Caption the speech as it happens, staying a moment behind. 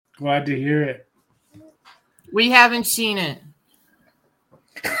Glad to hear it. We haven't seen it.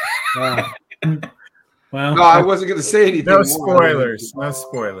 Well, No, I wasn't going to say anything. No spoilers. No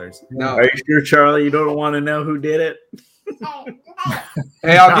spoilers. No. Are you sure, Charlie? You don't want to know who did it?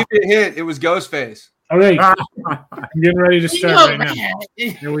 Hey, I'll give you a hint. It was Ghostface. All right. I'm getting ready to start right now.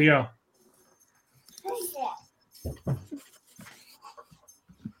 Here we go.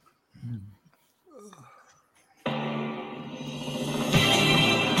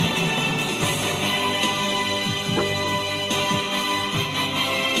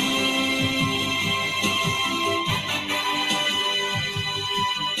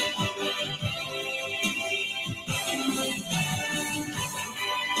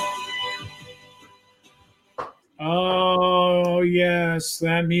 Oh, yes.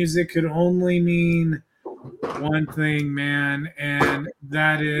 That music could only mean one thing, man, and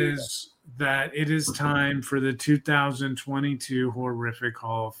that is that it is time for the 2022 Horrific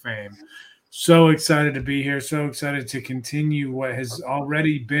Hall of Fame. So excited to be here. So excited to continue what has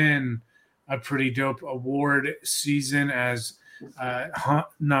already been a pretty dope award season as it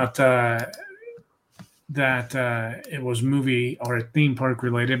was movie or theme park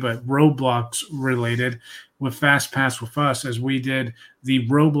related, but Roblox related with Fast Pass with Us, as we did the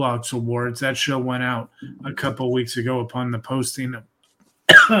Roblox Awards. That show went out a couple weeks ago upon the posting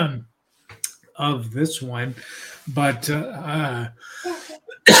of this one. But oh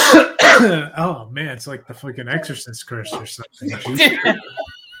man, it's like the fucking Exorcist curse or something.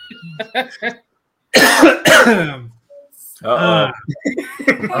 Uh-oh.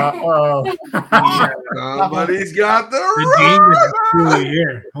 Somebody's got the demon is truly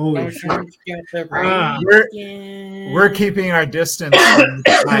here. Holy shit. We're keeping our distance.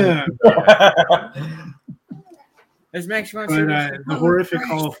 Let's make sure. But the Horrific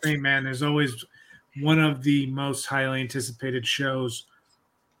Hall of Fame, man, is always one of the most highly anticipated shows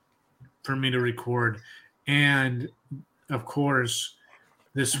for me to record. And of course,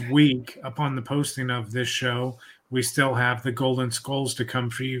 this week, upon the posting of this show, we still have the Golden Skulls to come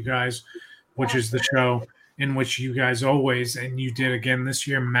for you guys, which is the show in which you guys always, and you did again this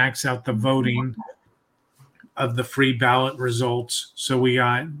year, max out the voting of the free ballot results. So we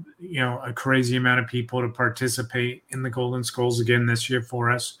got, a crazy amount of people to participate in the Golden Skulls again this year for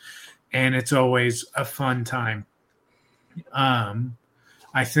us. And it's always a fun time.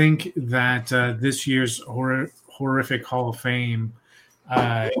 I think that this year's Horrific Hall of Fame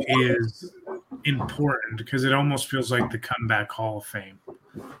is important because it almost feels like the comeback Hall of Fame.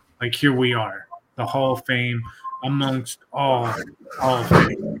 Like here we are, the Hall of Fame amongst all Hall of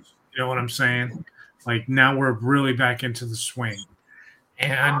Fame. You know what I'm saying? Like now we're really back into the swing.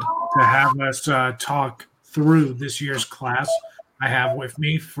 And to have us talk through this year's class, I have with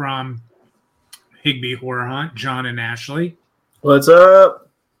me from Higbee Horror Hunt, John and Ashley. What's up?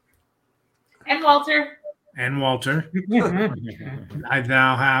 And Walter. I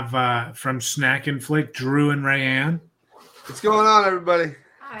now have from Snack and Flick, Drew and Rayanne. What's going on, everybody?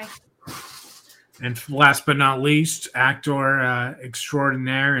 Hi. And last but not least, actor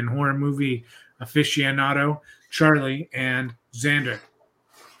extraordinaire and horror movie aficionado, Charlie and Xander.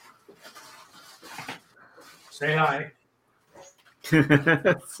 Say hi.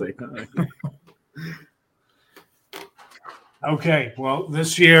 Say hi. Okay, well,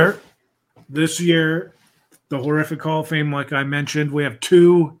 this year, the Horrific Hall of Fame, like I mentioned, we have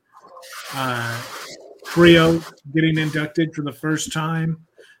two trios getting inducted for the first time.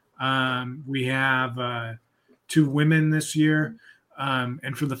 We have two women this year,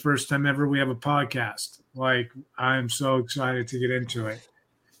 and for the first time ever, we have a podcast. Like, I'm so excited to get into it.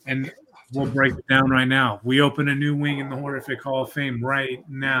 And we'll break it down right now. We open a new wing in the Horrific Hall of Fame right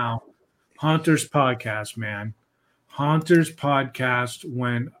now. Haunters Podcast, man. Haunters Podcast,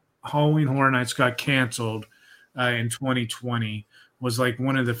 when Halloween Horror Nights got canceled in 2020, was like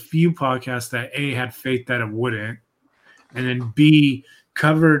one of the few podcasts that A, had faith that it wouldn't, and then B,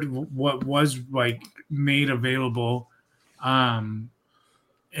 covered what was like made available and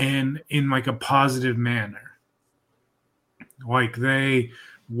in like a positive manner. Like they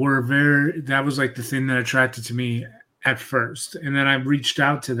were that was like the thing that attracted to me at first. And then I reached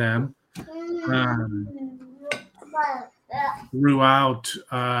out to them throughout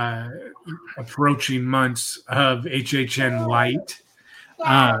approaching months of HHN Light.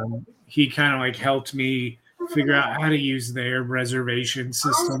 He kind of like helped me figure out how to use their reservation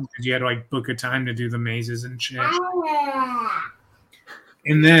system because you had to like book a time to do the mazes and shit.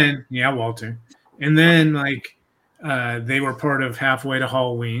 And then, Walter. And then like they were part of Halfway to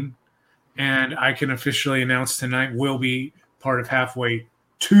Halloween, and I can officially announce tonight we'll be part of Halfway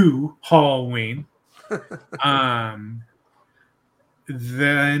to Halloween.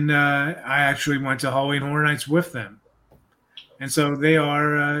 then I actually went to Halloween Horror Nights with them, and so they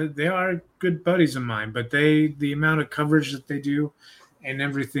are good buddies of mine. But the amount of coverage that they do, and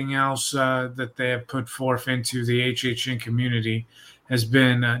everything else that they have put forth into the HHN community has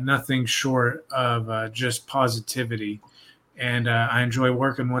been nothing short of just positivity. And I enjoy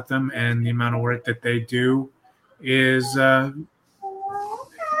working with them, and the amount of work that they do is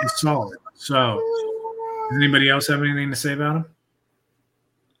solid. So, does anybody else have anything to say about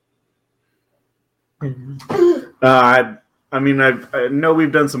them? I know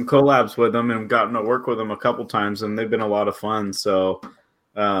we've done some collabs with them and gotten to work with them a couple times, and they've been a lot of fun. So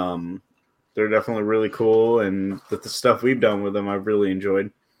they're definitely really cool, and the stuff we've done with them, I've really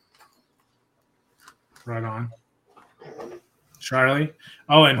enjoyed. Right on. Charlie?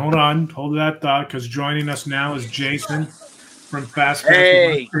 Oh, and hold that thought, because joining us now is Jason from Fast Food.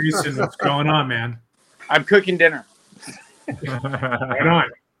 Hey. And what's going on, man? I'm cooking dinner. Right on.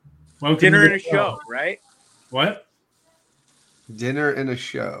 Welcome Dinner to and the a show, right? What? Dinner and a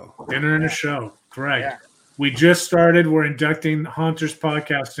show. Dinner and a show. Correct. Yeah. We just started. We're inducting Haunters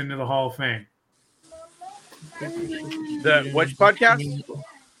Podcast into the Hall of Fame. The which podcast?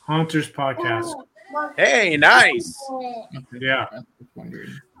 Haunters Podcast. Hey, nice. Yeah.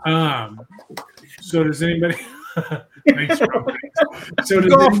 So does anybody? Thanks, Robert. So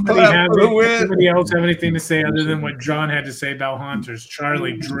does anybody else have anything to say other than what John had to say about Haunters?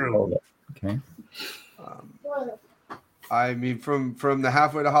 Charlie, Drew. Okay. I mean, from the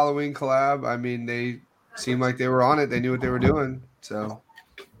Halfway to Halloween collab, I mean, they seemed like they were on it. They knew what they were doing. So,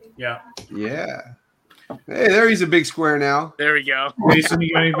 Yeah. yeah. Hey, there he's a big square now. There we go. Jason,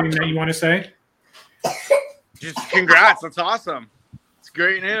 you got anything that you want to say? Just congrats. That's awesome. It's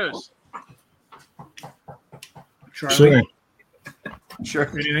great news. Charlie, Sure.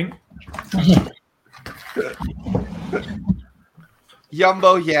 anything?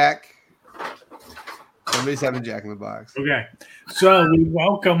 Yumbo Yak. Somebody's having Jack in the Box. Okay. So we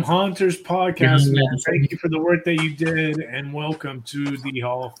welcome Haunters Podcast. Man. Thank you for the work that you did, and welcome to the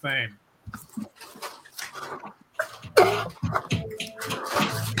Hall of Fame.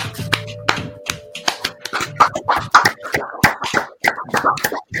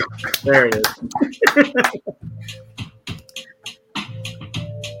 There it is.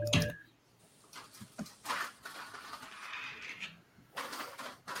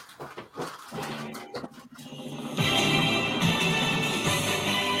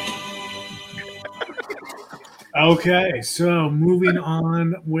 Okay, so moving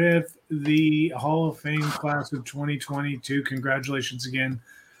on with the Hall of Fame class of 2022. Congratulations again,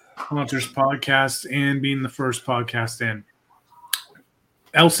 Haunters Podcast, and being the first podcast in.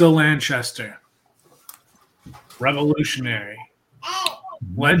 Elsa Lanchester, revolutionary,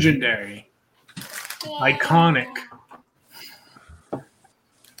 legendary, iconic,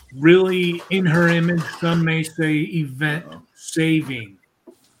 really in her image, some may say event saving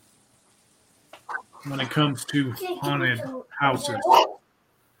when it comes to haunted houses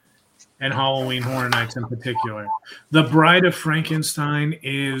and Halloween Horror Nights in particular. The Bride of Frankenstein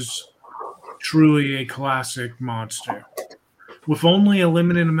is truly a classic monster. With only a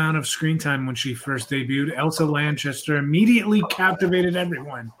limited amount of screen time when she first debuted, Elsa Lanchester immediately captivated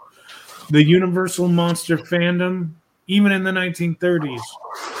everyone. The Universal Monster fandom, even in the 1930s,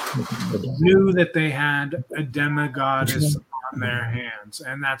 knew that they had a demigoddess on their hands,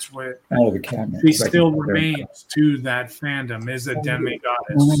 and that's what she still remains to that fandom, is a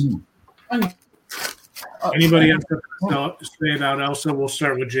demigoddess. Anybody else have to say about Elsa? We'll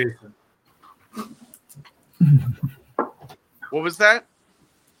start with Jason. What was that?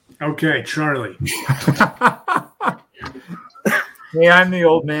 Okay, Charlie. Hey, I'm the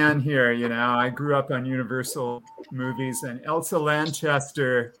old man here. You know, I grew up on Universal movies, and Elsa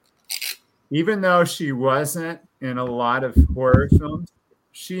Lanchester, even though she wasn't in a lot of horror films,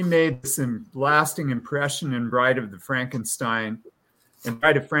 she made some lasting impression in Bride of Frankenstein,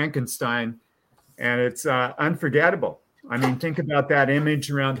 and it's unforgettable. I mean, think about that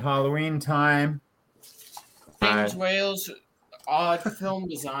image around Halloween time. James Wales, odd film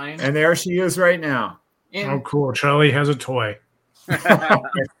design. And there she is right now. Oh, cool. Charlie has a toy.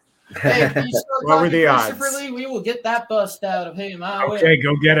 Hey, if you start What were the talking Christopher odds? Lee, we will get that bust out of him. Okay,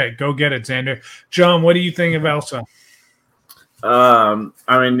 go get it. Go get it, Xander. John, what do you think of Elsa? I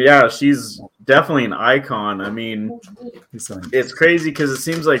mean, yeah, she's definitely an icon. I mean, it's crazy because it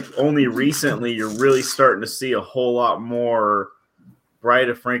seems like only recently you're really starting to see a whole lot more Bride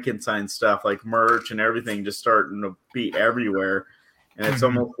of Frankenstein stuff, like merch and everything just starting to be everywhere. And it's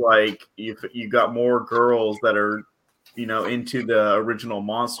almost like you got more girls that are, you know, into the original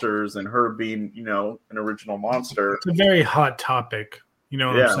monsters, and her being, you know, an original monster. It's a very hot topic. You know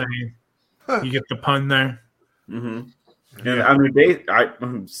what I'm saying? You get the pun there. Mm-hmm. And I mean,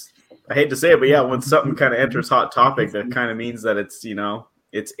 I hate to say it, but yeah, when something kind of enters Hot Topic, that kind of means that it's, you know,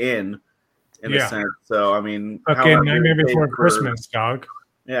 it's in a sense. So I mean, fucking Nightmare Before Christmas, dog.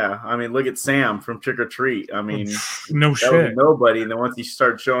 Yeah, I mean, look at Sam from Trick or Treat. I mean, no shit, nobody. And then once he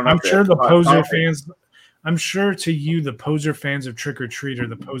started showing up, I'm sure the poser fans. I'm sure to you, the poser fans of Trick or Treat are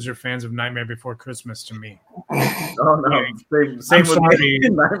the poser fans of Nightmare Before Christmas. To me, oh no, same I'm sorry.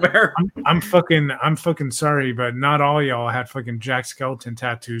 Nightmare. I'm fucking sorry, but not all y'all had fucking Jack Skeleton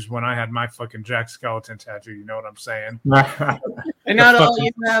tattoos when I had my fucking Jack Skeleton tattoo. You know what I'm saying? And not all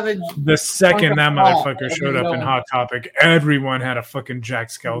you have the second that motherfucker showed up in Hot Topic, everyone had a fucking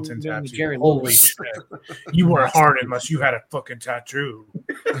Jack Skeleton tattoo. Holy shit! You were hard unless you had a fucking tattoo.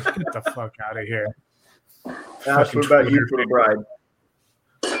 Get the fuck out of here. Ash, what about you for The Bride?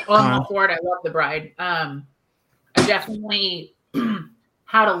 Well, I'm all for it. I love The Bride. I definitely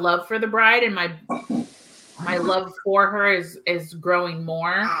had a love for The Bride, and my love for her is growing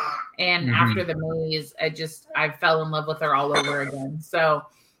more. And after The Maze, I fell in love with her all over again. So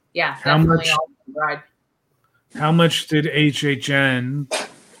yeah, definitely all The Bride. How much did HHN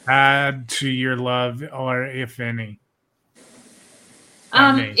add to your love, or if any?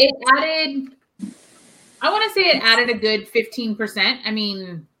 It added. I want to say it added a good 15%. I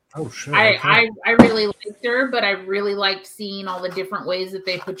mean, I really liked her, but I really liked seeing all the different ways that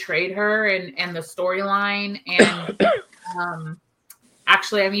they portrayed her and the storyline. And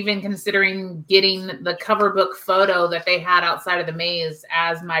actually, I'm even considering getting the cover book photo that they had outside of the maze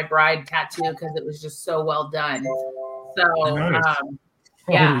as my bride tattoo because it was just so well done. So,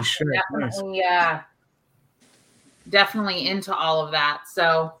 yeah, shit, definitely, definitely into all of that.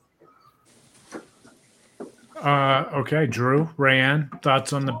 So. Okay, Drew, Rayanne,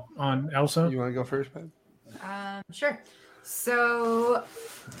 thoughts on Elsa? You want to go first, babe? Sure. So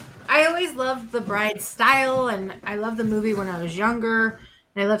I always loved the bride's style, and I loved the movie when I was younger,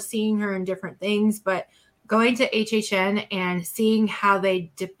 and I love seeing her in different things. But going to HHN and seeing how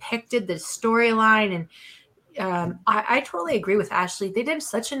they depicted the storyline, and I totally agree with Ashley. They did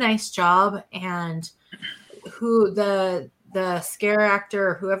such a nice job, and who the scare actor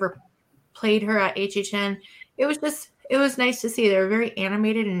or whoever played her at HHN. It was nice to see. They were very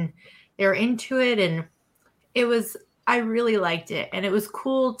animated and they were into it. And I really liked it. And it was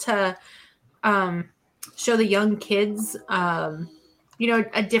cool to show the young kids, a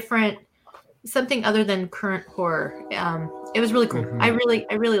different, something other than current horror. It was really cool. I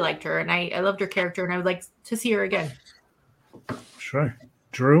really liked her and I loved her character and I would like to see her again. Sure.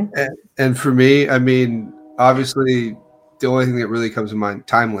 Drew? And for me, I mean, obviously the only thing that really comes to mind,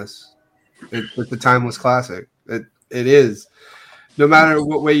 Timeless. It's the timeless classic. It is. No matter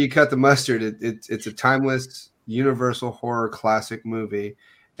what way you cut the mustard, it's a timeless, universal horror classic movie.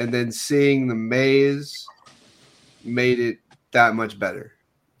 And then seeing The Maze made it that much better.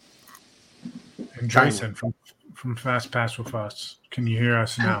 And Jason from Fast Pass with Us, can you hear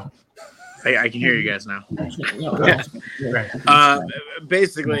us now? I can hear you guys now. Okay.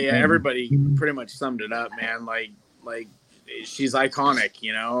 Basically, everybody pretty much summed it up, man. Like she's iconic,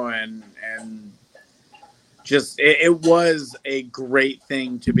 you know, and just it was a great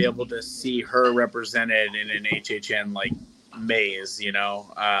thing to be able to see her represented in an HHN like maze, you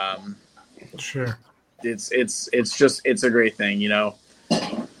know. Sure. It's a great thing, you know.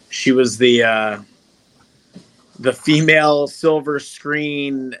 She was the female silver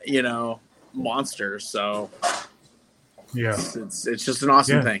screen, you know, monster. So yeah, it's just an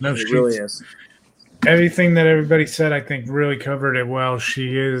awesome thing. No, it really is. Everything that everybody said, I think, really covered it well.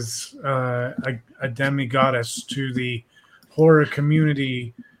 She is a demigoddess to the horror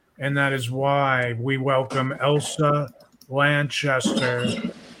community, and that is why we welcome Elsa Lanchester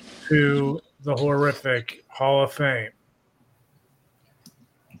to the Horrific Hall of Fame.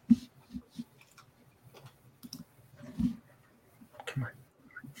 Come on.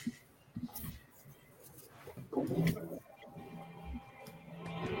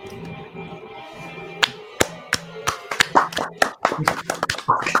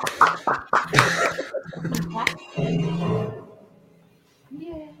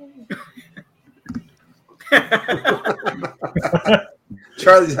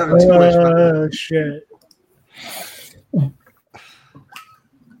 Charlie's having too much fun. Oh, shit.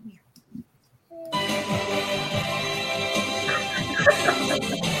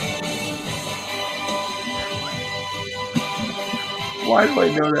 Why do I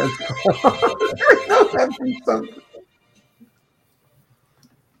know that?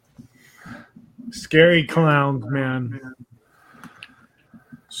 Scary clowns, man.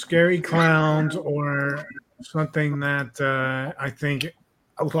 Scary clowns, or something that I think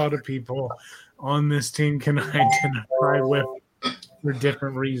a lot of people on this team can identify with for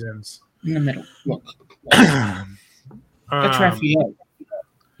different reasons. In the middle. Look. That's Raphael.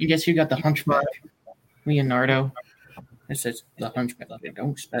 You guess who got the Hunchback? Leonardo. It says the Hunchback. They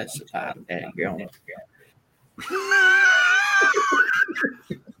don't specify. There you go.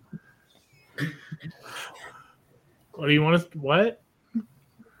 What do you want to? What?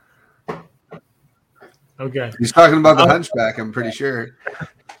 Okay. He's talking about the Hunchback, I'm pretty sure.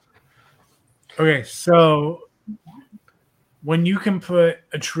 Okay, so when you can put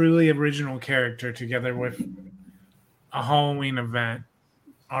a truly original character together with a Halloween event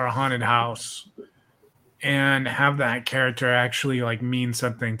or a haunted house and have that character actually like mean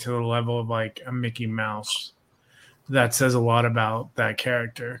something to the level of like a Mickey Mouse, that says a lot about that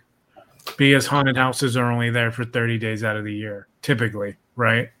character, because haunted houses are only there for 30 days out of the year, typically,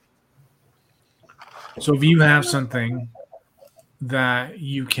 right? So if you have something that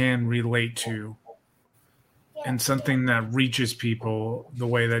you can relate to and something that reaches people the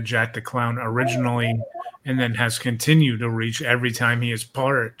way that Jack the Clown originally and then has continued to reach every time he is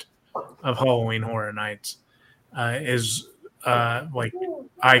part of Halloween Horror Nights, is like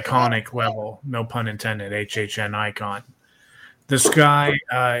iconic level, no pun intended, HHN icon. This guy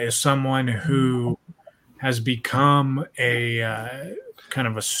is someone who has become a kind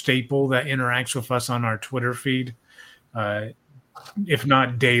of a staple that interacts with us on our Twitter feed, if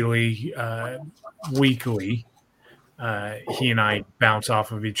not daily, weekly. He and I bounce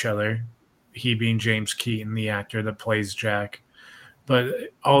off of each other, he being James Keaton, the actor that plays Jack,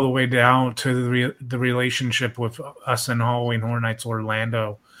 but all the way down to the relationship with us in Halloween Horror Nights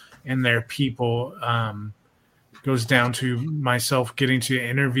Orlando and their people, goes down to myself getting to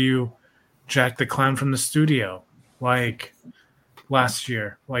interview Jack the Clown from the studio, like last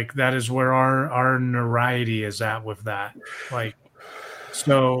year. Like that is where our notoriety is at with that. Like,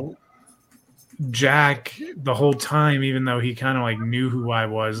 so Jack, the whole time, even though he kind of like knew who I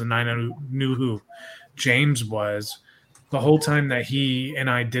was and I knew who James was, the whole time that he and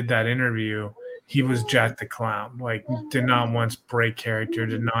I did that interview, he was Jack the Clown. Like, did not once break character,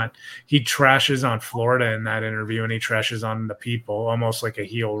 he trashes on Florida in that interview and he trashes on the people almost like a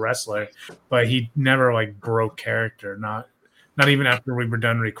heel wrestler, but he never like broke character, not even after we were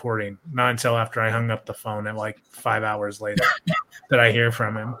done recording, not until after I hung up the phone at like 5 hours later that I hear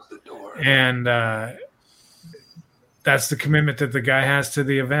from him. And that's the commitment that the guy has to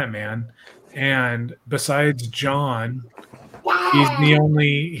the event, man. And besides John, he's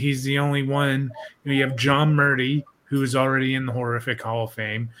the only one. You have John Murdy, who is already in the Horrific Hall of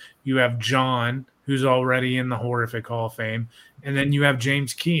Fame. You have John, who's already in the Horrific Hall of Fame, and then you have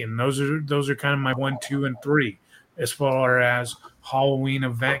James Keaton. Those are kind of my 1, 2, and 3 as far as Halloween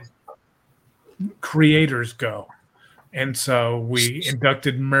event creators go. And so we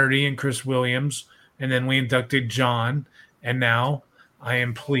inducted Murdy and Chris Williams, and then we inducted John, and now I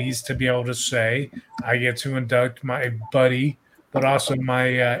am pleased to be able to say I get to induct my buddy, but also my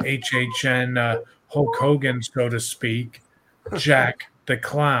HHN Hulk Hogan, so to speak, Jack the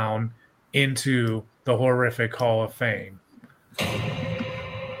Clown, into the Horrific Hall of Fame.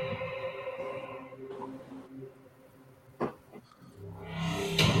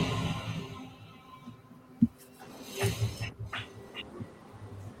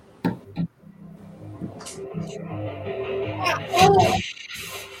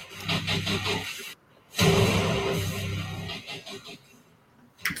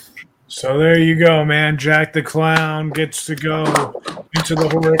 So there you go, man. Jack the Clown gets to go into the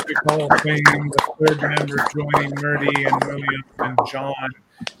Horrific Hall of Fame, the third member joining Murdy and Williams and John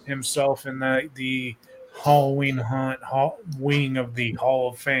himself in the Halloween Hunt wing of the Hall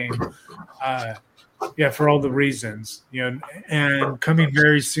of Fame. For all the reasons, and coming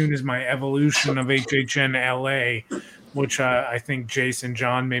very soon is my evolution of HHN LA, which I think Jason,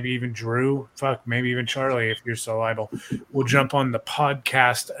 John, maybe even Drew, maybe even Charlie, if you're so liable, will jump on the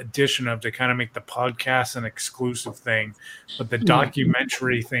podcast edition of, to kind of make the podcast an exclusive thing. But the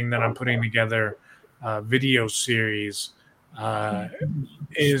documentary thing that I'm putting together, video series,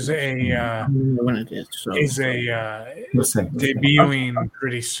 is debuting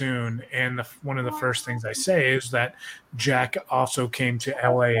pretty soon. And one of the first things I say is that Jack also came to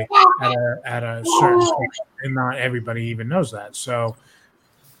LA at a certain point, and not everybody even knows that. So,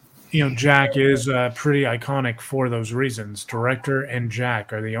 Jack is pretty iconic for those reasons. Director and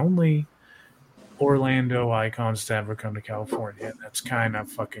Jack are the only Orlando icons to ever come to California. That's kind of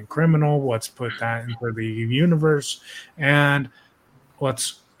fucking criminal. Let's put that into the universe, and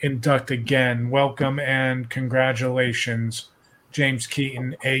let's induct again. Welcome and congratulations, James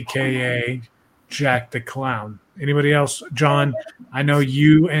Keaton, aka Jack the Clown. Anybody else? John, I know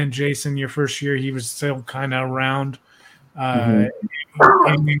you and Jason, your first year, he was still kind of around.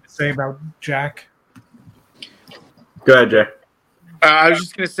 Anything to say about Jack? Go ahead, Jack. I was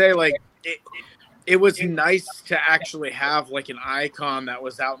just going to say, like, it was nice to actually have, like, an icon that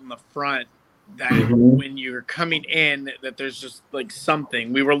was out in the front that when you're coming in, that there's just, like,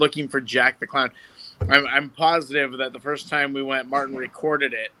 something. We were looking for Jack the Clown. I'm positive that the first time we went, Martin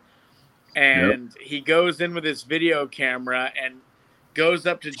recorded it. And he goes in with his video camera and goes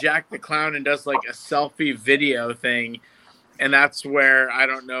up to Jack the Clown and does, like, a selfie video thing. And that's where, I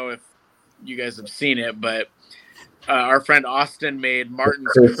don't know if you guys have seen it, but our friend Austin made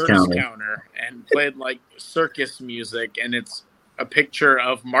Martin's curse counter and played, like, circus music. And it's a picture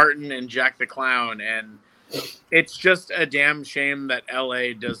of Martin and Jack the Clown. And it's just a damn shame that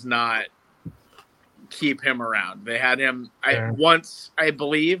LA does not keep him around. They had him once, I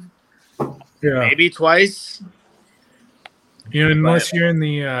believe, maybe twice. You know, unless you're in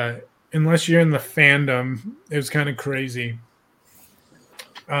the fandom, it was kind of crazy.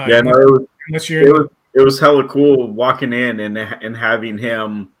 It was hella cool walking in and having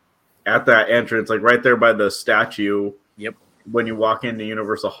him at that entrance, like right there by the statue. Yep. When you walk into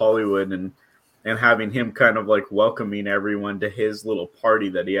Universal Hollywood and having him kind of like welcoming everyone to his little party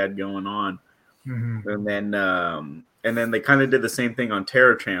that he had going on. And then they kind of did the same thing on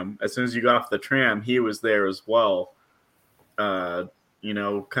Terror Tram. As soon as you got off the tram, he was there as well. You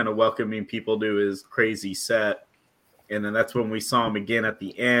know, kind of welcoming people to his crazy set. And then that's when we saw him again at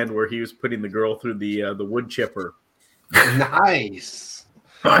the end, where he was putting the girl through the wood chipper. Nice.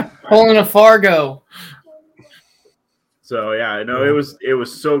 Pulling a Fargo. So yeah, I know it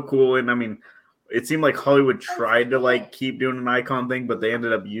was so cool, and I mean, it seemed like Hollywood tried to like keep doing an icon thing, but they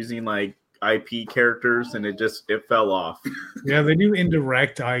ended up using like IP characters, and it fell off. Yeah, they do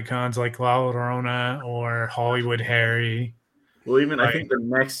indirect icons like La Llorona or Hollywood Harry. Well, even I think the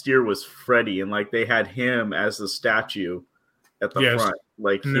next year was Freddy, and like they had him as the statue at the front.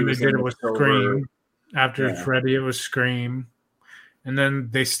 Like, and then they did it with Scream. After Freddy, it was Scream, and then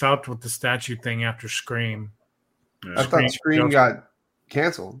they stopped with the statue thing after Scream. I thought Scream got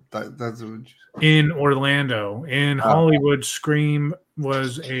canceled. That's what in Orlando. In Hollywood, Scream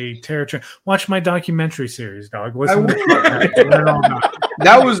was a terror. Watch my documentary series, dog. Listen to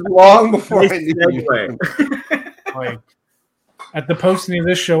that was long before I knew. Like, at the posting of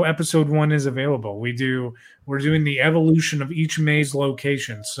this show, episode 1 is available. We're doing the evolution of each maze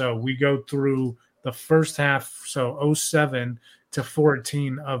location. So we go through the first half, so 07 to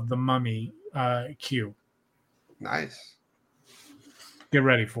 14 of the Mummy queue. Nice. Get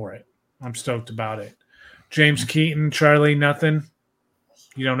ready for it. I'm stoked about it. James Keaton, Charlie, nothing.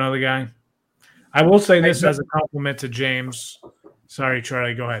 You don't know the guy? I will say this as a compliment to James. Sorry,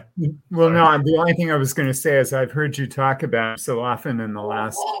 Charlie, go ahead. Well, no, the only thing I was going to say is I've heard you talk about it so often in the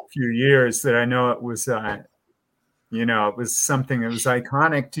last few years that I know it was, it was something that was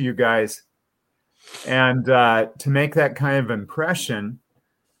iconic to you guys. And to make that kind of impression,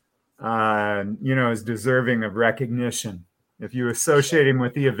 is deserving of recognition. If you associate him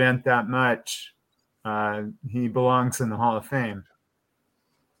with the event that much, he belongs in the Hall of Fame.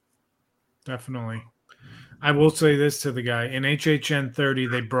 Definitely. I will say this to the guy. In HHN 30,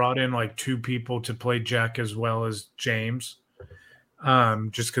 they brought in like 2 people to play Jack as well as James.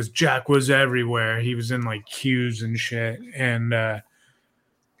 Just because Jack was everywhere. He was in like queues and shit. And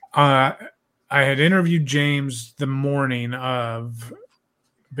I had interviewed James the morning of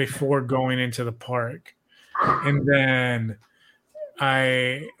before going into the park. And then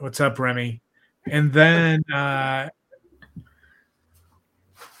what's up, Remy? And then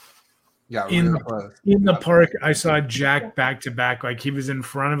in the park, I saw Jack back to back. Like, he was in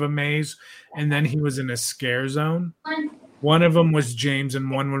front of a maze, and then he was in a scare zone. One of them was James, and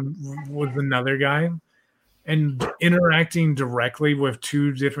one was another guy. And interacting directly with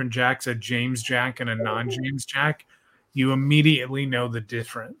 2 different Jacks, a James Jack and a non-James Jack, you immediately know the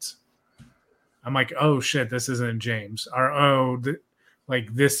difference. I'm like, oh shit, this isn't James. Or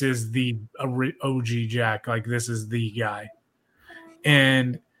this is the OG Jack. Like, this is the guy.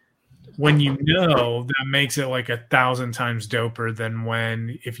 And when you know, that makes it like 1,000 times doper than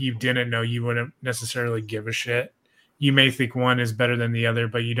when, if you didn't know, you wouldn't necessarily give a shit. You may think one is better than the other,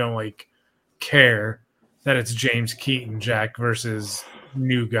 but you don't like care that it's James Keaton Jack versus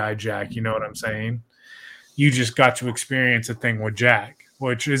new guy Jack. You know what I'm saying? You just got to experience a thing with Jack,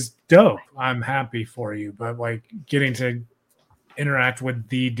 which is dope. I'm happy for you, but like getting to interact with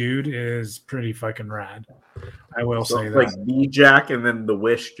the dude is pretty fucking rad. I will say that. Like the Jack and then the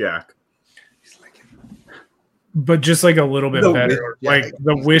Wish Jack. but just like a little bit The better. Wish Like Jack.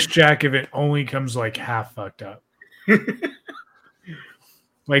 the Wish Jack if it only comes like half fucked up.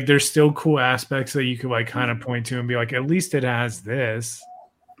 Like there's still cool aspects that you could like kind of point to and be like, at least it has this.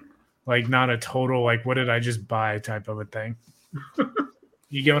 Like not a total like what did I just buy type of a thing.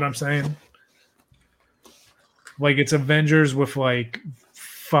 You get what I'm saying? Like it's Avengers with like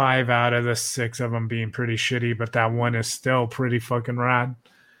 5 out of the 6 of them being pretty shitty, but that one is still pretty fucking rad.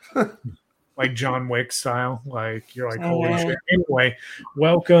 Like John Wick style. Like you're like, holy shit. Anyway,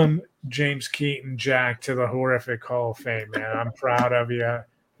 welcome James Keaton Jack to the Horrific Hall of Fame, man. I'm proud of you.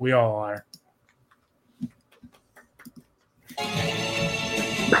 We all are.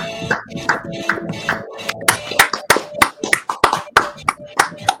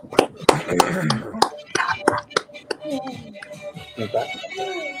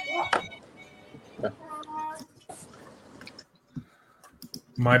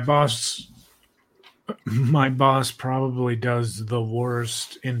 My boss probably does the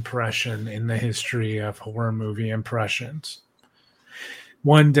worst impression in the history of horror movie impressions.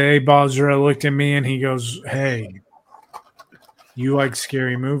 One day, Bozra looked at me and he goes, "Hey, you like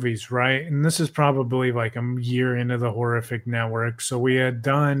scary movies, right?" And this is probably like a year into the Horrific Network. So we had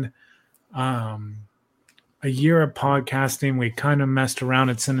done a year of podcasting. We kind of messed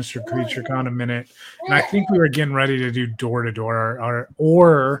around at Sinister Creature Con a minute. And I think we were getting ready to do Door to Door,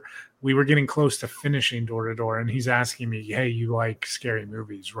 or we were getting close to finishing Door to Door. And he's asking me, "Hey, you like scary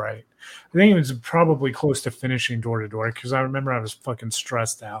movies, right?" I think it was probably close to finishing Door to Door because I remember I was fucking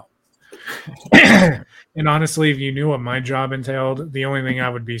stressed out. And honestly, if you knew what my job entailed, the only thing I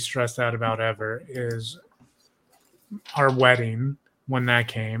would be stressed out about ever is our wedding when that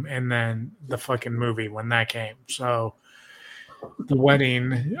came, and then the fucking movie when that came. So the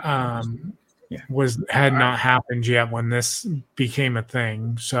wedding had not happened yet when this became a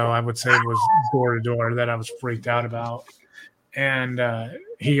thing. So I would say it was Door to Door that I was freaked out about. And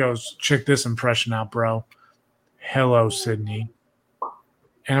he goes, "Check this impression out, bro. Hello, Sydney."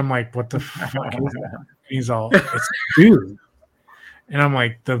 And I'm like, "What the fuck is that?" He's all, "It's dude." And I'm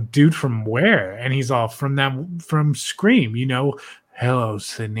like, "The dude from where?" And he's all, from Scream, you know. "Hello,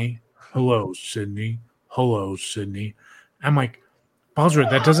 Sydney. Hello, Sydney. Hello, Sydney." I'm like, "Bozra,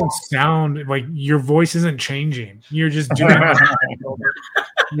 that doesn't sound like your voice isn't changing. You're just doing it.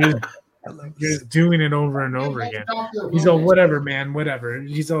 You're just doing it over and over again." He's all, "Whatever, man, whatever."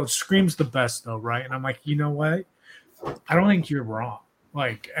 He's all, "Scream's the best though, right?" And I'm like, "You know what? I don't think you're wrong.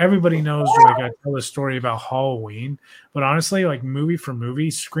 Like everybody knows, like I tell a story about Halloween, but honestly, like movie for movie,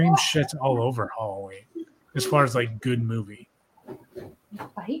 Scream shits all over Halloween as far as like good movie.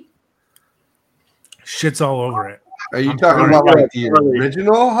 Shit's all over it." Are you talking about like the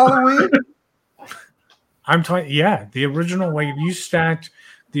original Halloween? I'm talking, yeah, the original. Like you stacked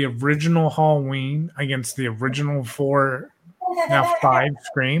the original Halloween against the original 5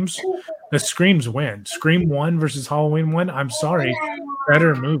 Screams. The Screams win. Scream 1 versus Halloween 1. I'm sorry,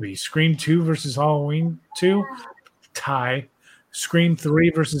 better movie. Scream 2 versus Halloween 2, tie. Scream 3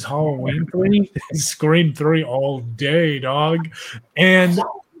 versus Halloween 3. Scream 3 all day, dog. And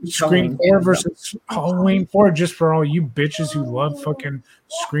Scream 4 versus Halloween 4, just for all you bitches who love fucking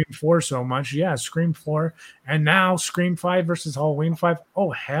Scream 4 so much. Yeah, Scream 4. And now Scream 5 versus Halloween 5.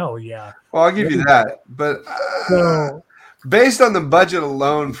 Oh, hell yeah. Well, I'll give you that. But based on the budget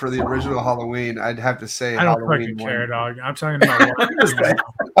alone for the original Halloween, I'd have to say I don't Halloween fucking care, 1. dog. I'm talking about I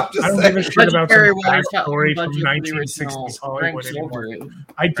don't give a shit about some backstory from 1960s Hollywood anymore.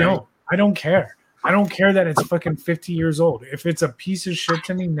 I don't care. I don't care that it's fucking 50 years old. If it's a piece of shit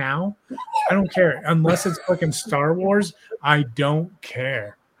to me now, I don't care. Unless it's fucking Star Wars, I don't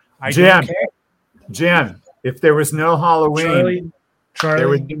care. Don't care. Jen, if there was no Halloween, Charlie, there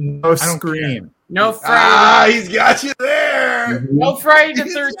would be no Scream. No Friday. He's got you there. No Friday the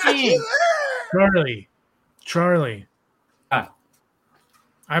 13th. Charlie. I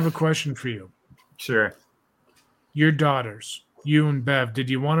have a question for you. Sure. Your daughters, you and Bev, did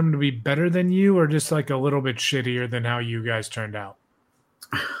you want them to be better than you or just like a little bit shittier than how you guys turned out?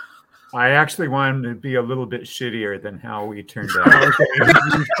 I actually want them to be a little bit shittier than how we turned out. Okay,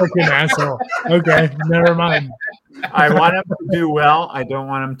 you fucking asshole. Okay, never mind. I want them to do well. I don't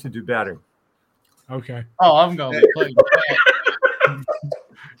want them to do better. Okay. Oh, I'm going to play.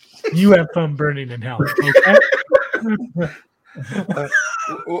 You have fun burning in hell. Okay.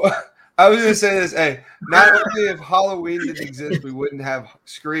 I was going to say this. Hey, not only if Halloween didn't exist, we wouldn't have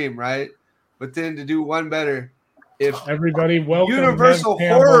Scream, right? But then to do one better, if everybody welcome Universal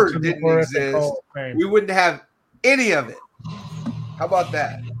Horror didn't exist, we wouldn't have any of it. How about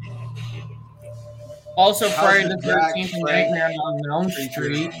that? Also, Friday the 13th and Nightmare on Elm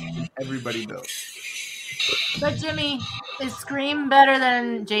Street. Everybody knows. But Jimmy, is Scream better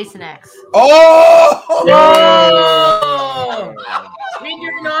than Jason X? Oh! We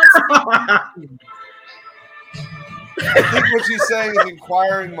do not. I think what she's saying is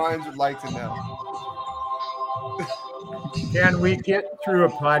inquiring minds would like to know. Can we get through a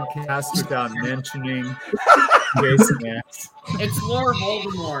podcast without mentioning Jason X? It's Lord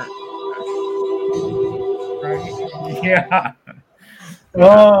Voldemort. Right? Yeah.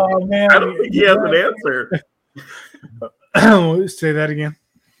 Oh man, I don't think he has an answer. Say that again.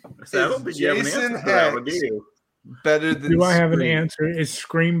 I don't think you have an answer for that one, do you? Better than Do I have an Scream. answer? Is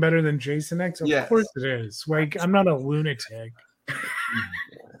Scream better than Jason X? Of Yes. course it is. Like, I'm not a lunatic.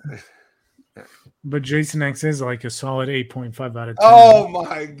 But Jason X is like a solid 8.5 out of 10. Oh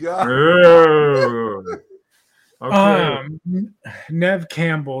my god. Oh. Okay. Nev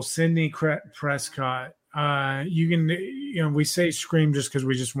Campbell, Sidney Prescott. We say Scream just because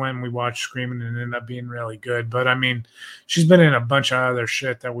we just went and we watched Scream and it ended up being really good. But I mean, she's been in a bunch of other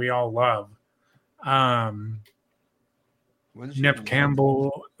shit that we all love. Nev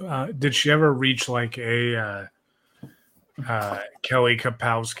Campbell, did she ever reach like a Kelly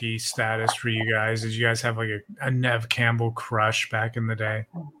Kapowski status for you guys? Did you guys have like a Nev Campbell crush back in the day?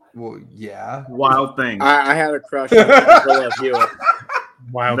 Well, yeah. Wild Things. I had a crush on Nicola Hewitt.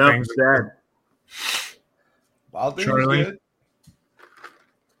 Wild Enough Things. said. Wild Things Charlie? is good.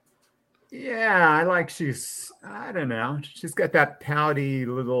 Yeah, I don't know. She's got that pouty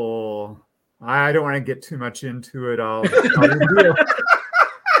little. I don't want to get too much into it. I'll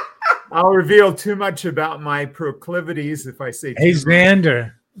reveal too much about my proclivities if I say. Hey, too much.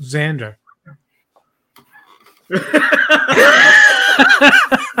 Xander.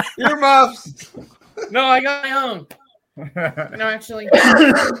 Earmuffs. No, I got my own. No, actually.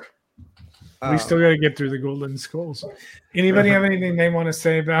 We still got to get through the Golden Skulls. Anybody have anything they want to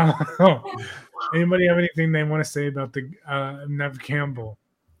say about? Anybody have anything they want to say about the Nev Campbell?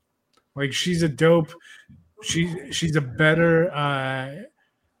 Like, she's a dope. She's a better.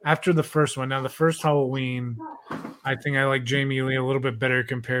 After the first one, now the first Halloween, I think I like Jamie Lee a little bit better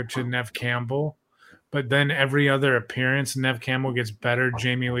compared to Nev Campbell. But then every other appearance, Nev Campbell gets better.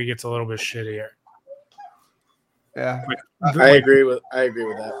 Jamie Lee gets a little bit shittier. Yeah, I agree with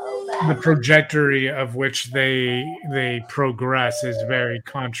that. The trajectory of which they progress is very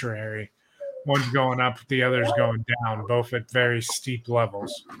contrary. One's going up, the other's going down, both at very steep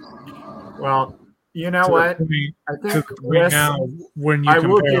levels. Well, you know To what? the I point think right this, now, when you I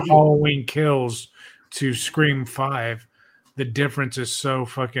will compare give you- Halloween Kills to Scream 5, the difference is so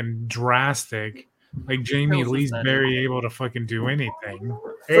fucking drastic. Like, Jamie Kills is Lee's better. very able to fucking do anything.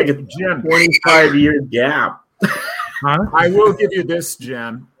 It's like a Jim, 25-year gap. Huh? I will give you this,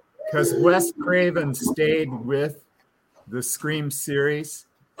 Jim, because Wes Craven stayed with the Scream series.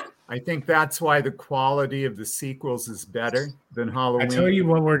 I think that's why the quality of the sequels is better than I Halloween. tell you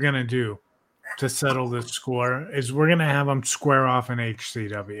what we're going to do to settle this score is we're going to have them square off in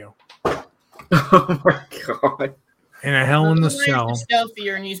HCW. Oh my god. In a Hell in the He's Cell.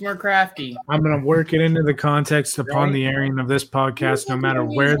 stealthier and he's more crafty. I'm going to work it into the context upon the airing of this podcast, no matter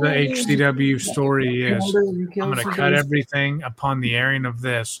where the HCW story is. I'm going to cut everything upon the airing of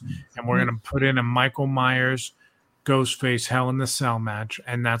this, and we're going to put in a Michael Myers Ghostface Hell in the Cell match,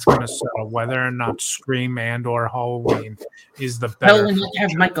 and that's going to settle whether or not Scream and or Halloween is the better. Hell, and you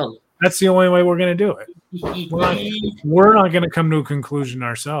have Michael. That's the only way we're going to do it. We're not going to come to a conclusion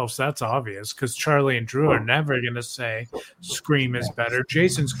ourselves. That's obvious because Charlie and Drew are never going to say Scream is better.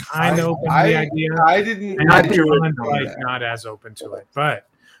 Jason's kind of open to the idea. I didn't. And I John's didn't know like that. not as open to it, but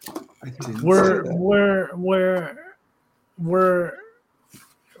I didn't we're say that.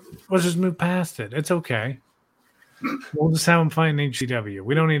 let's just move past it. It's okay. We'll just have them fight in HCW.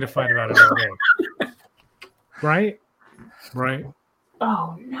 We don't need to fight about it all day. Right?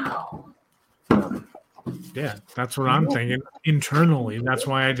 Oh no. Yeah, that's what I'm thinking internally. That's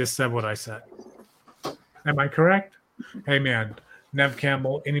why I just said what I said. Am I correct? Hey, man, Nev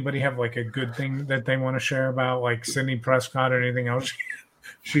Campbell, anybody have like a good thing that they want to share about like Sidney Prescott or anything else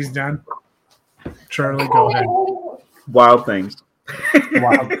she's done? Charlie, go ahead. Wild Things.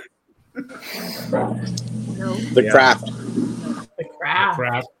 Wow. The Craft. The crap.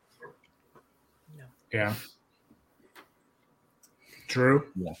 Crap. Yeah. True.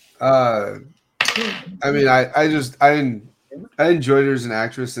 I mean, I enjoyed her as an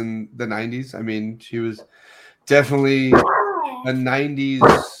actress in the 90s. I mean, she was definitely a 90s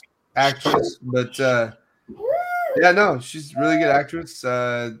actress, but yeah, no, she's a really good actress.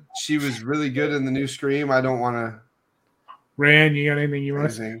 She was really good in the new Scream. I don't want to. Rand, you got anything you want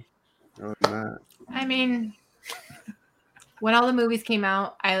to say? Anything other than that. I mean, when all the movies came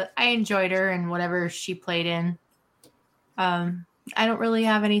out, I enjoyed her and whatever she played in. I don't really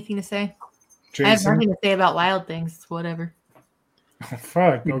have anything to say. Jason? I have nothing to say about Wild Things. Whatever. Oh,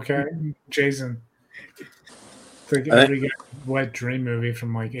 fuck. Okay, Jason. It's like every wet dream movie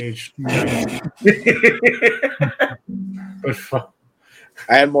from like age 9. But fuck.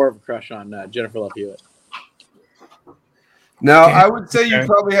 I had more of a crush on Jennifer Love Hewitt. No, I would say you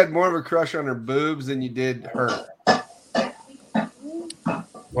probably had more of a crush on her boobs than you did her.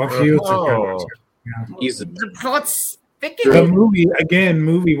 Love Hewitt's a good one. He's The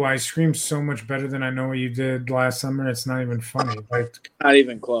movie-wise, Scream's so much better than I Know What You Did Last Summer. It's not even funny. Like, not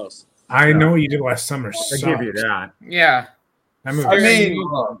even close. I Know What You Did Last Summer. I give you that. Yeah. That movie. I mean,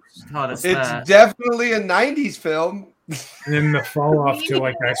 it's definitely a 90s film. And then the fall off to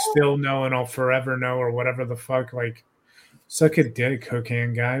like I Still Know and I'll Forever Know or whatever the fuck. Like, suck a dick,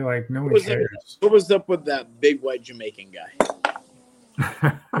 cocaine guy. Like, no one cares. What was up with that big white Jamaican guy?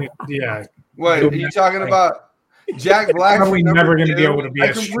 Yeah. What are you talking about? Jack Black. Probably never going to be able to be.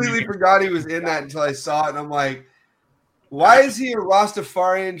 I completely forgot he was in that until I saw it, and I'm like, why is he a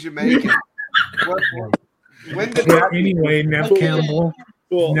Rastafarian Jamaican? When did that? Anyway, Nev Campbell.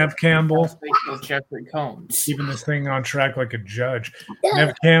 Cool. Nev Campbell. Jeffrey Combs. Keeping this thing on track like a judge.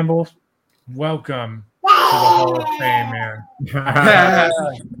 Nev Campbell, welcome to the Hall of Fame, man.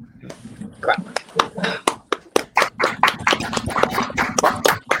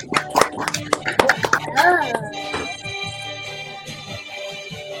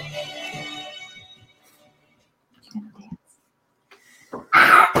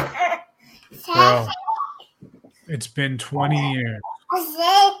 Bro, it's been 20 years.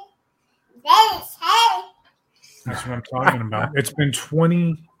 That's what I'm talking about. It's been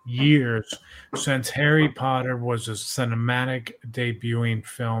 20 years since Harry Potter was a cinematic debuting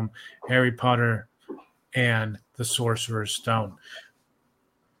film, Harry Potter and the Sorcerer's Stone.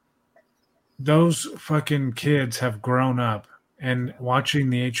 Those fucking kids have grown up, and watching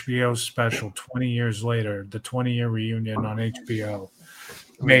the HBO special 20 years later, the 20-year reunion on HBO,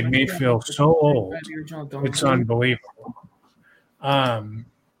 made me feel so old. It's unbelievable. But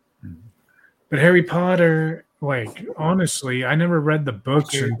Harry Potter, like, honestly, I never read the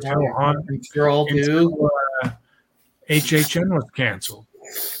books until HHN was canceled.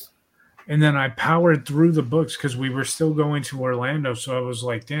 And then I powered through the books because we were still going to Orlando. So I was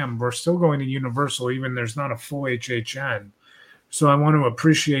like, damn, we're still going to Universal, even there's not a full HHN. So I want to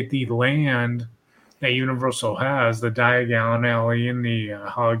appreciate the land that Universal has, the Diagon Alley and the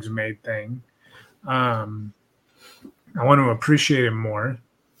Hogsmeade thing. I want to appreciate it more.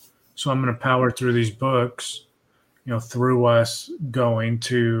 So I'm going to power through these books, you know, through us going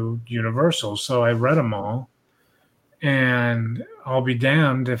to Universal. So I read them all. And I'll be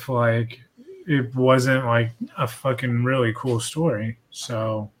damned if, like, it wasn't, like, a fucking really cool story.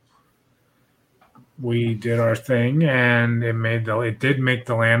 So we did our thing, and it did make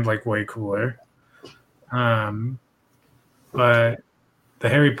the land, like, way cooler. But the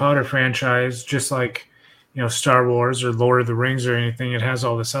Harry Potter franchise, just like, you know, Star Wars or Lord of the Rings or anything, it has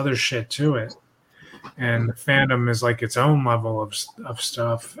all this other shit to it. And the fandom is, like, its own level of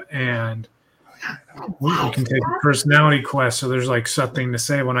stuff. And we can take a personality quest, so there's like something to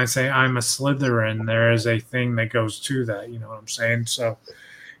say. When I say I'm a Slytherin, there is a thing that goes to that, you know what I'm saying? So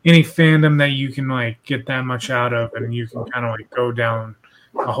any fandom that you can like get that much out of, and you can kind of like go down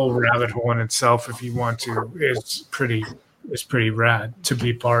a whole rabbit hole in itself if you want to, is pretty rad to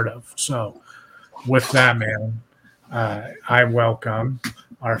be part of. So with that, man, I welcome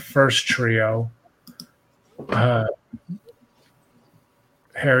our first trio,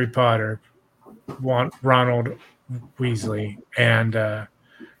 Harry Potter, Ronald Weasley, and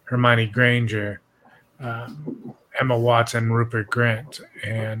Hermione Granger, Emma Watson, Rupert Grint,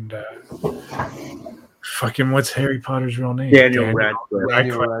 and fucking what's Harry Potter's real name? Daniel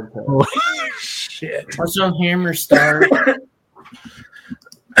Radcliffe. Holy shit. Also Hammerstar.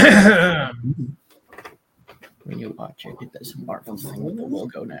 When you watch it, it does Marvel thing with the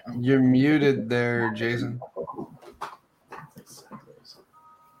logo now. You're muted there, Jason.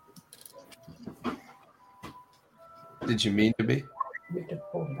 Did you mean to be? Drew,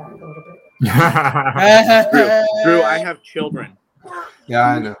 I have children. Yeah,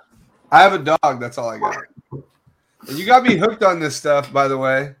 I know. I have a dog. That's all I got. And you got me hooked on this stuff, by the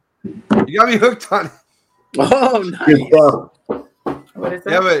way. You got me hooked on it. Oh, nice. What is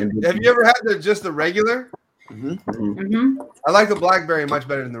that? Yeah, but have you ever had just the regular? Mm-hmm. Mm-hmm. I like the blackberry much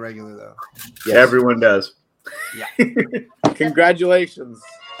better than the regular, though. Yeah, everyone does. Yeah. Congratulations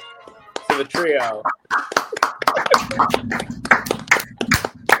to the trio.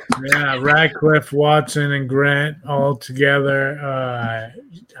 Yeah, Radcliffe, Watson, and Grant all together.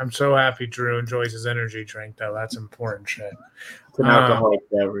 I'm so happy Drew enjoys his energy drink, though. That's important shit. It's an alcoholic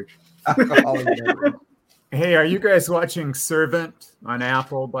beverage. Hey, are you guys watching Servant on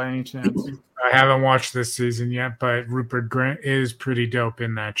Apple by any chance? I haven't watched this season yet, but Rupert Grant is pretty dope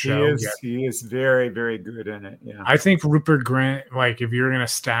in that show. He is very, very good in it. Yeah, I think Rupert Grant, like, if you're gonna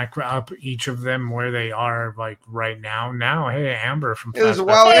stack up each of them where they are, like right now, hey, Amber from there's a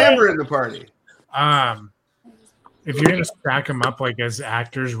wild Amber in the party. If you're gonna stack them up like as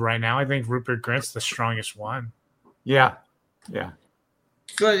actors right now, I think Rupert Grant's the strongest one. Yeah.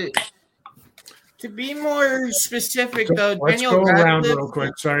 But to be more specific, though, Let's Daniel go around Radcliffe, real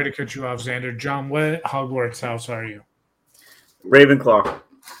quick. Sorry to cut you off, Xander. John, what Hogwarts house are you? Ravenclaw.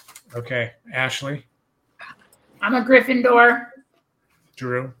 Okay, Ashley. I'm a Gryffindor.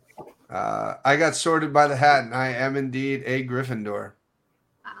 Drew. I got sorted by the hat, and I am indeed a Gryffindor.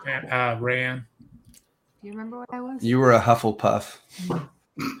 Rayanne. Do you remember what I was? You were a Hufflepuff.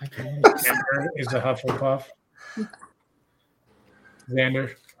 Amber is a Hufflepuff.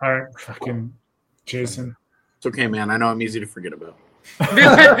 Xander. All right, fucking Jason. It's okay, man. I know I'm easy to forget about.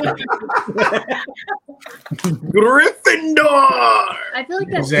 Gryffindor. I feel like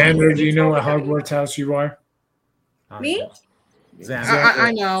that's Xander, do you know what Hogwarts house you are? me.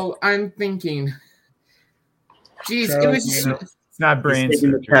 I know. I'm thinking. Jeez, Charles, it was. It's not brain He's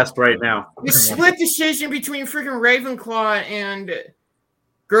taking the test right now. A split decision between freaking Ravenclaw and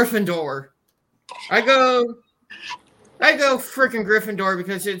Gryffindor. I go freaking Gryffindor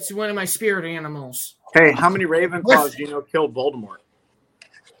because it's one of my spirit animals. Hey, how many Ravenclaws do you know killed Voldemort?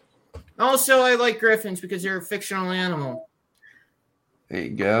 Also, I like Griffins because they're a fictional animal. There you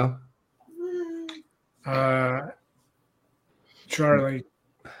go. Charlie.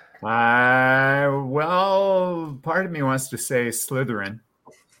 Well, part of me wants to say Slytherin.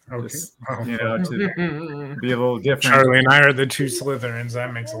 Okay. Just, to be a little different. Charlie and I are the two Slytherins.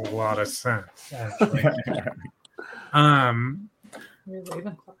 That makes a lot of sense.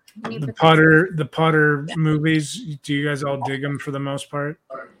 The Potter movies. Do you guys all dig them for the most part?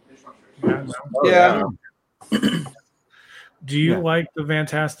 Yeah. Do you like the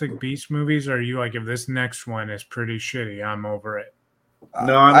Fantastic Beasts movies, or are you like, if this next one is pretty shitty, I'm over it?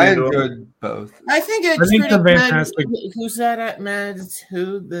 No, I enjoyed both. I think it's the pretty Fantastic. Who's that at Mads?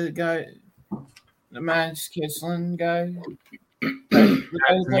 Who the guy? The Mads Kislin guy. The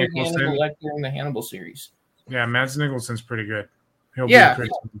guy who played Hannibal Lecter in the Hannibal series. Yeah, Mads Mikkelsen's pretty good. He'll Be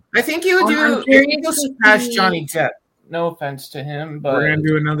pretty I think he would do. He'll surpass Johnny Depp. No offense to him, but we're gonna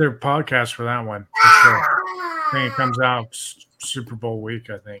do another podcast for that one. For sure. I think it comes out Super Bowl week.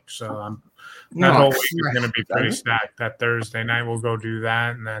 I think so. That whole week is going to be pretty stacked. That Thursday night we'll go do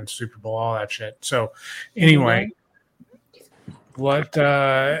that, and then Super Bowl, all that shit. So, anyway, let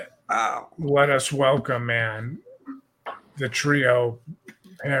us welcome, man, the trio,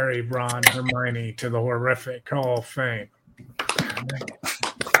 Harry, Ron, Hermione, to the Horrific Hall of Fame.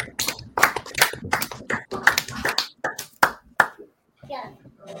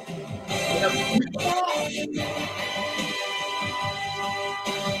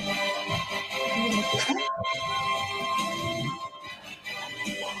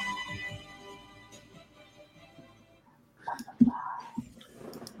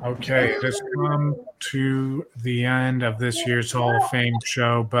 Okay, it has come to the end of this year's Hall of Fame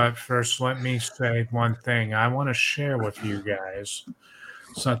show, but first let me say one thing. I want to share with you guys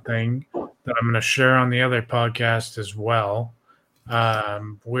something that I'm going to share on the other podcast as well.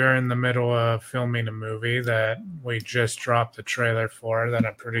 We're in the middle of filming a movie that we just dropped the trailer for that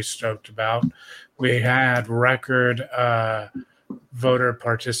I'm pretty stoked about. We had record voter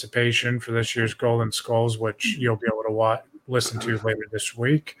participation for this year's Golden Skulls, which you'll be able to listen to later this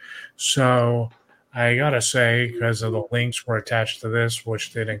week. So I gotta say, because of the links were attached to this,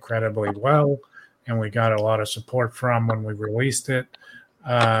 which did incredibly well, and we got a lot of support from when we released it,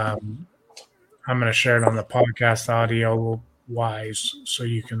 I'm going to share it on the podcast audio wise so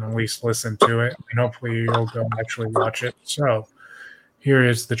you can at least listen to it, and hopefully you'll go actually watch it. So here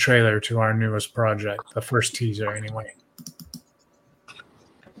is the trailer to our newest project, the first teaser anyway.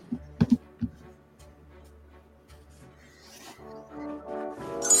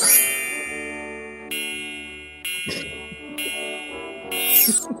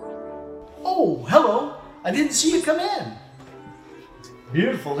 Oh, hello. I didn't see you come in.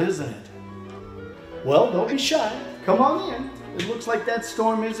 Beautiful, isn't it? Well, don't be shy. Come on in. It looks like that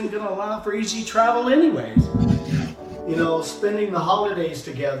storm isn't going to allow for easy travel anyways. You know, spending the holidays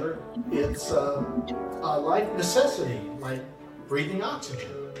together, it's a life necessity, like breathing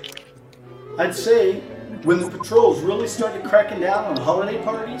oxygen. I'd say When the patrols really started cracking down on holiday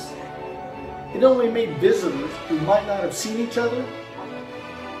parties, it only made visitors who might not have seen each other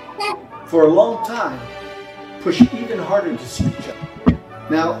for a long time push even harder to see each other.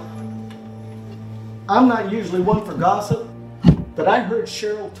 Now, I'm not usually one for gossip, but I heard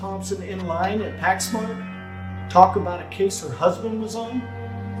Cheryl Thompson in line at PacSmart talk about a case her husband was on,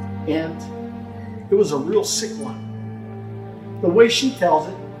 and it was a real sick one. The way she tells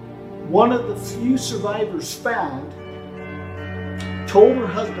it, one of the few survivors found told her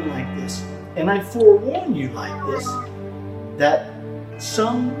husband like this, and I forewarn you like this, that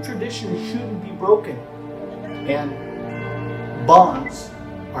some traditions shouldn't be broken, and bonds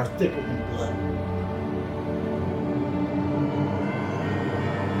are thicker than blood.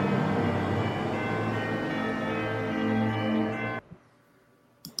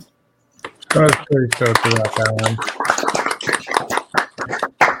 I was pretty stoked about that one.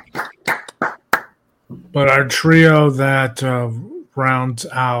 But our trio that rounds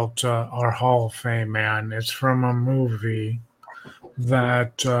out our Hall of Fame, man, it's from a movie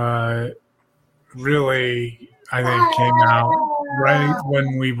that really, I think, came out right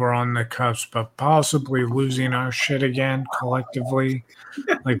when we were on the cusp of possibly losing our shit again collectively.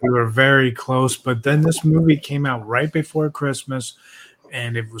 Like, we were very close, but then this movie came out right before Christmas,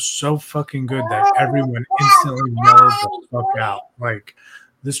 and it was so fucking good that everyone instantly mellowed the fuck out. Like,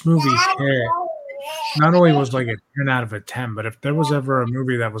 this movie hit. Not only was like a 10 out of a 10, but if there was ever a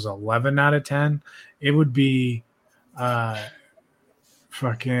movie that was 11 out of 10, it would be Spider-Man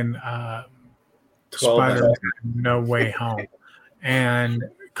No Way Home. And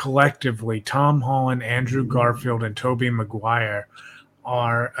collectively, Tom Holland, Andrew Garfield, and Tobey Maguire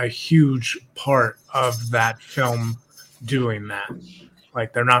are a huge part of that film doing that.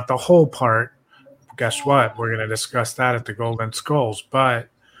 Like, they're not the whole part. Guess what? We're going to discuss that at the Golden Skulls. But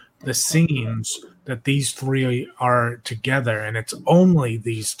the scenes that these three are together, and it's only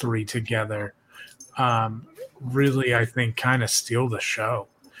these three together, really, I think, kind of steal the show.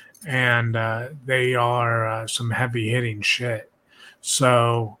 And they are some heavy-hitting shit.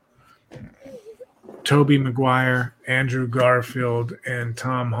 So Tobey Maguire, Andrew Garfield, and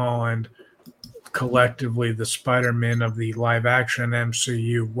Tom Holland, collectively the Spider-Man of the live-action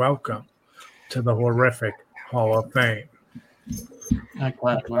MCU, welcome to the Horrific Hall of Fame. I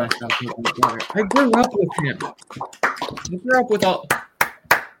clapped when I saw people together. I grew up with him. I grew up with all.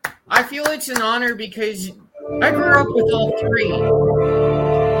 I feel it's an honor because I grew up with all three.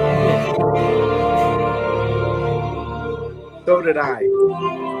 So did I.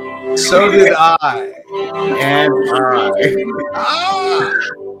 So did I. And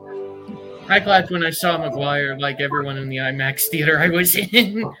I clapped when I saw Maguire, like everyone in the IMAX theater I was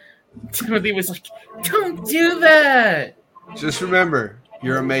in. Timothy was like, "Don't do that." Just remember,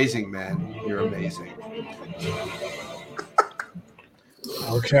 you're amazing, man. You're amazing.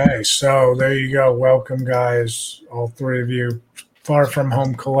 Okay, so there you go. Welcome, guys. All three of you. Far From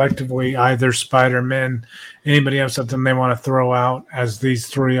Home collectively, either Spider-Man. Anybody have something they want to throw out as these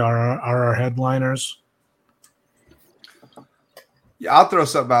three are our headliners? Yeah, I'll throw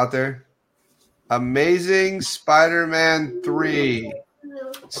something out there. Amazing Spider-Man 3.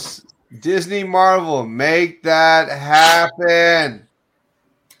 Disney Marvel, make that happen.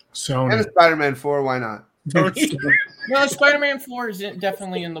 Sony. And Spider-Man 4, why not? No, Spider-Man 4 is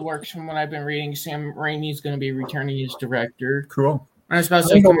definitely in the works from what I've been reading. Sam Raimi's going to be returning as director. Cool. I was about to I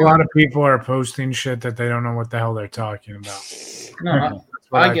say, think a lot of people are posting shit that they don't know what the hell they're talking about. No,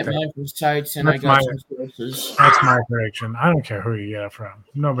 I get mine from sites and I got some sources. That's my prediction. I don't care who you get it from.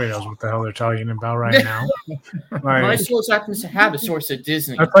 Nobody knows what the hell they're talking about right now. Like, my source happens to have a source at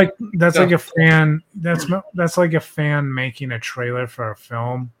Disney. That's like a fan. That's like a fan making a trailer for a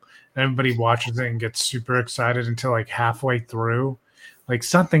film. Everybody watches it and gets super excited until like halfway through. Like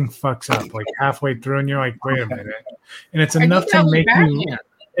something fucks up like halfway through, and you're like, "Wait a minute!" And it's enough to make you.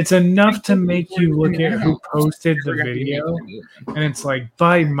 It's enough to make you look at who posted the video, and it's like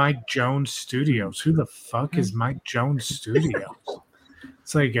by Mike Jones Studios. Who the fuck is Mike Jones Studios?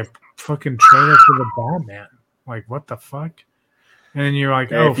 It's like a fucking trailer for the Batman. Like what the fuck? And then you're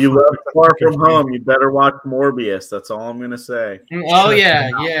like, if you love Far From Home, you better watch Morbius. That's all I'm gonna say. Oh yeah.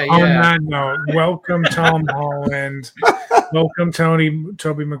 On that note, welcome Tom Holland, welcome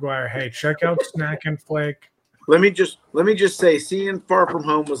Tobey Maguire. Hey, check out Snack and Flick. Let me just say, seeing Far From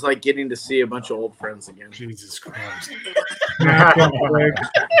Home was like getting to see a bunch of old friends again. Jesus Christ.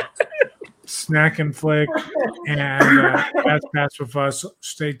 Snack and Flick, and that's Pass With Us.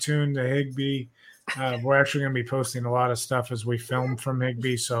 Stay tuned to Higby. We're actually going to be posting a lot of stuff as we film from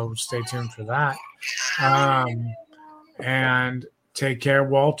Higby, so stay tuned for that. And take care,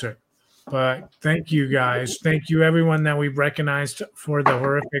 Walter. But thank you guys. Thank you everyone that we've recognized for the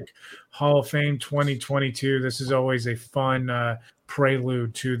Horrific Hall of Fame 2022. This is always a fun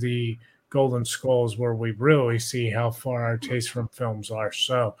prelude to the Golden Skulls, where we really see how far our tastes from films are.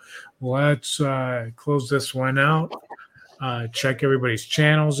 So let's close this one out. Check everybody's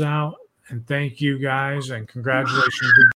channels out. And thank you guys, and congratulations